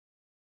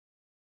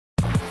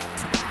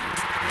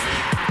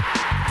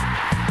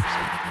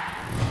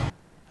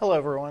Hello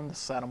everyone,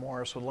 this is Adam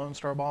Morris with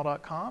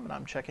lonestarball.com, and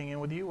I'm checking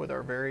in with you with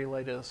our very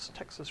latest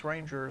Texas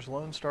Rangers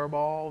Lone Star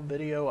Ball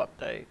video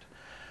update.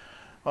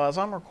 Well, as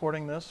I'm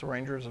recording this, the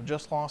Rangers have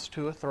just lost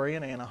 2 of 3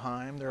 in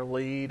Anaheim. Their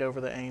lead over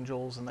the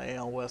Angels in the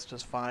AL West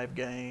is 5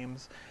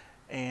 games.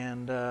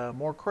 And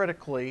more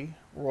critically,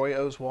 Roy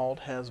Oswalt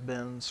has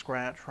been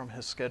scratched from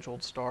his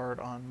scheduled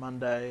start on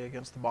Monday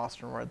against the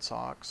Boston Red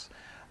Sox.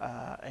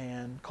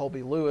 And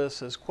Colby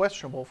Lewis is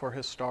questionable for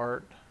his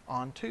start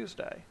on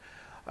Tuesday.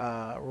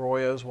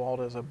 Roy Oswalt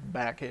has a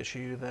back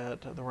issue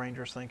that the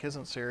Rangers think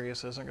isn't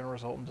serious, isn't going to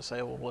result in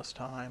disabled list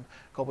time.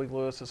 Colby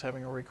Lewis is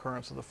having a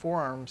recurrence of the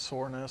forearm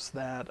soreness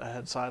that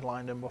had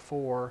sidelined him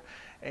before,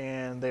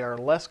 and they are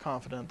less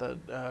confident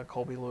that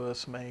Colby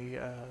Lewis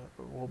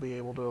will be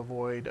able to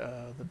avoid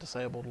the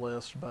disabled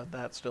list, but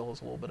that still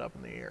is a little bit up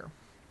in the air.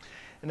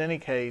 In any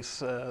case,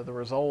 the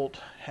result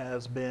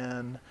has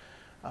been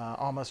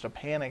almost a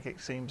panic, it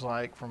seems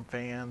like, from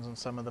fans and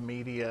some of the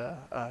media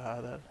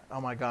that,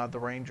 oh my God, the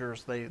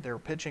Rangers, their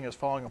pitching is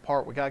falling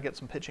apart. We got to get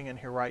some pitching in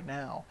here right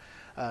now.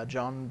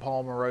 John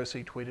Paul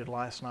Morosi tweeted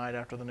last night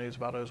after the news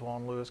about Oswalt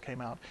and Lewis came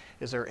out,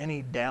 is there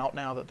any doubt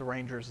now that the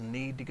Rangers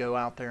need to go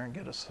out there and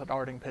get a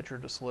starting pitcher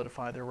to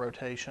solidify their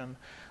rotation?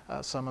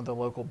 Some of the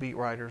local beat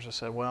writers have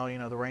said, well,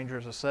 the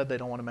Rangers have said they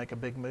don't want to make a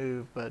big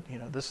move, but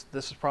this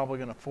is probably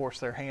going to force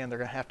their hand. They're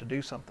going to have to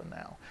do something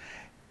now.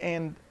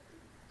 And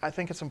I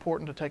think it's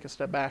important to take a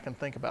step back and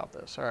think about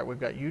this. All right,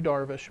 we've got Yu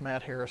Darvish,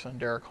 Matt Harrison,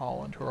 Derek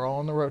Holland, who are all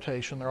in the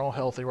rotation. They're all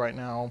healthy right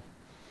now.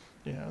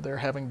 They're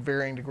having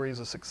varying degrees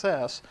of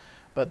success,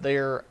 but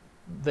they're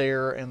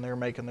there and they're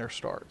making their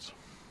starts.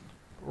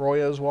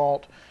 Roy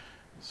Oswalt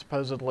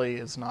supposedly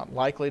is not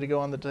likely to go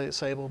on the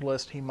disabled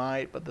list. He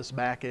might, but this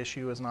back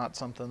issue is not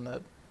something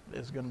that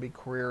is going to be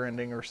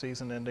career-ending or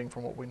season-ending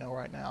from what we know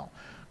right now.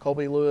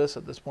 Colby Lewis,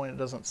 at this point, it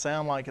doesn't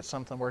sound like it's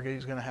something where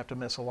he's going to have to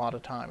miss a lot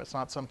of time. It's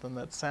not something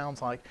that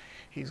sounds like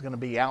he's going to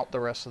be out the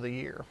rest of the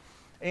year.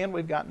 And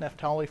we've got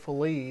Neftali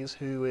Feliz,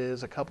 who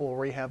is a couple of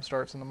rehab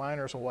starts in the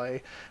minors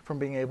away from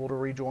being able to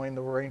rejoin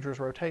the Rangers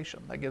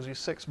rotation. That gives you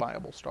 6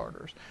 viable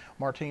starters.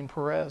 Martin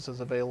Perez is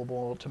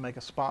available to make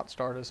a spot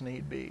start as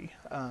need be.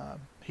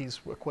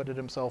 He's acquitted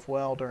himself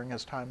well during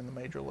his time in the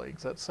major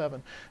leagues. That's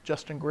 7.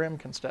 Justin Grimm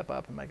can step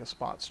up and make a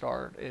spot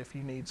start if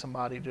you need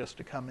somebody just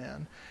to come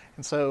in.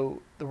 And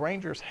so the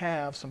Rangers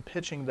have some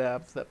pitching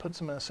depth that puts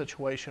them in a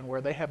situation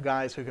where they have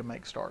guys who can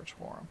make starts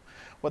for them.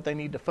 What they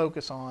need to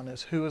focus on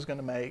is who is going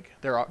to make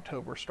their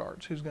October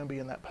starts, who's going to be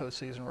in that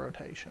postseason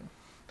rotation.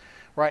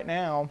 Right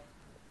now,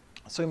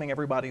 assuming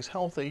everybody's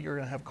healthy, you're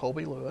going to have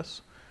Colby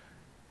Lewis,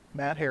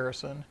 Matt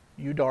Harrison,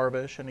 Yu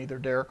Darvish, and either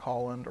Derek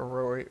Holland or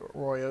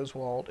Roy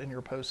Oswalt in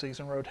your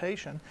postseason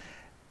rotation.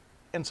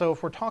 And so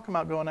if we're talking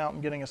about going out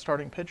and getting a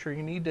starting pitcher,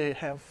 you need to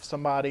have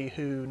somebody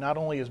who not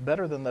only is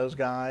better than those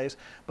guys,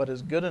 but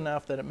is good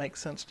enough that it makes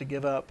sense to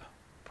give up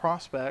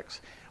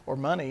prospects or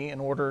money in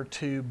order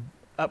to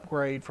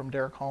upgrade from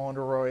Derek Holland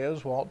or Roy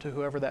Oswalt to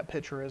whoever that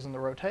pitcher is in the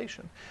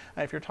rotation.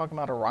 Now, if you're talking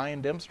about a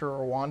Ryan Dempster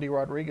or Wandy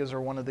Rodriguez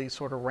or one of these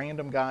sort of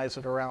random guys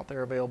that are out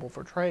there available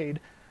for trade,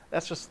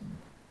 that's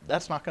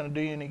not going to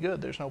do you any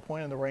good. There's no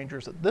point in the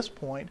Rangers at this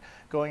point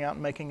going out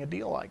and making a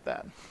deal like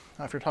that.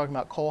 Now, if you're talking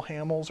about Cole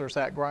Hamels or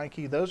Zach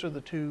Greinke, those are the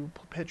 2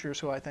 pitchers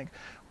who I think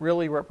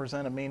really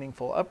represent a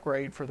meaningful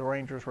upgrade for the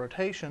Rangers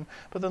rotation.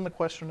 But then the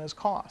question is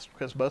cost,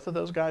 because both of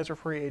those guys are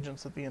free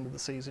agents at the end of the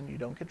season. You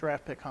don't get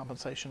draft pick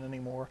compensation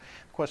anymore.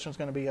 The question is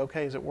going to be,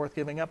 okay, is it worth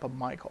giving up a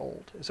Mike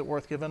Holt? Is it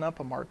worth giving up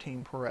a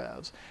Martin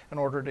Perez in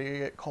order to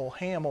get Cole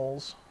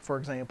Hamels, for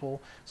example,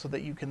 so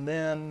that you can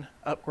then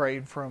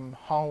upgrade from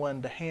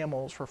Holland to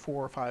Hamels for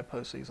 4 or 5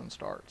 postseason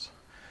starts?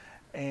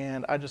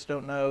 And I just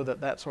don't know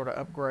that that sort of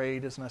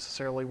upgrade is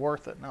necessarily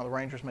worth it. Now, the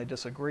Rangers may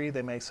disagree.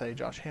 They may say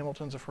Josh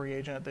Hamilton's a free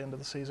agent at the end of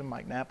the season.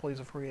 Mike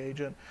Napoli's a free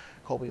agent.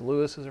 Colby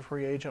Lewis is a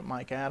free agent.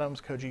 Mike Adams,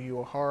 Koji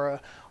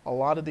Uehara. A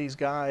lot of these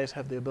guys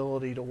have the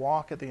ability to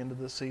walk at the end of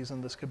the season.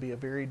 This could be a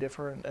very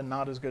different and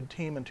not as good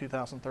team in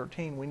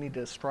 2013. We need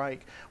to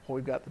strike while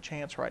we've got the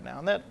chance right now.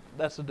 And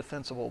that's a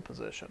defensible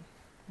position.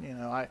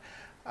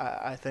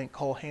 I think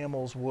Cole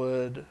Hamels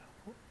would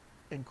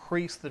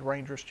increase the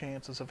Rangers'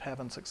 chances of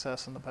having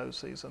success in the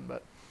postseason.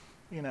 But,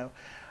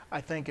 I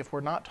think if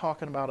we're not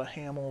talking about a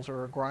Hamels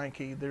or a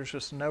Greinke, there's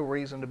just no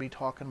reason to be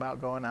talking about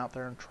going out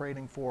there and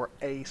trading for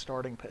a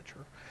starting pitcher.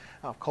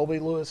 If Colby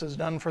Lewis is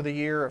done for the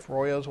year, if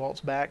Roy Oswalt's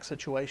back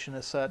situation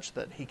is such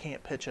that he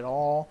can't pitch at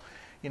all,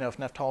 if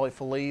Neftali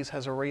Feliz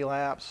has a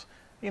relapse,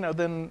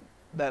 then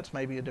that's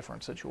maybe a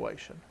different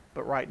situation.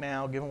 But right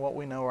now, given what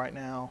we know right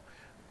now,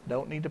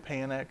 don't need to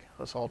panic.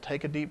 Let's all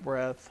take a deep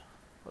breath.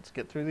 Let's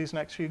get through these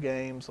next few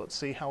games. Let's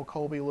see how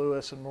Colby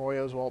Lewis and Roy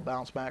Oswalt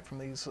bounce back from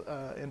these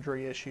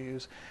injury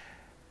issues.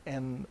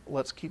 And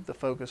let's keep the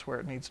focus where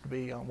it needs to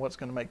be on what's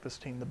going to make this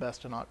team the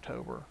best in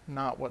October,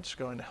 not what's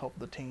going to help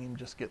the team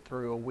just get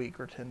through a week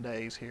or 10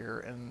 days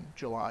here in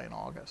July and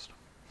August.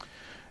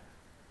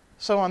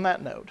 So on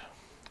that note,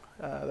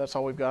 That's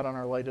all we've got on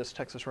our latest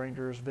Texas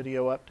Rangers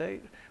video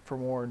update. For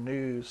more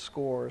news,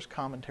 scores,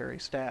 commentary,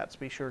 stats,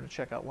 be sure to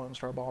check out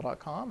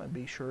lonestarball.com and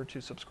be sure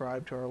to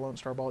subscribe to our Lone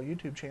Star Ball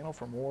YouTube channel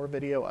for more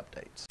video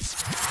updates.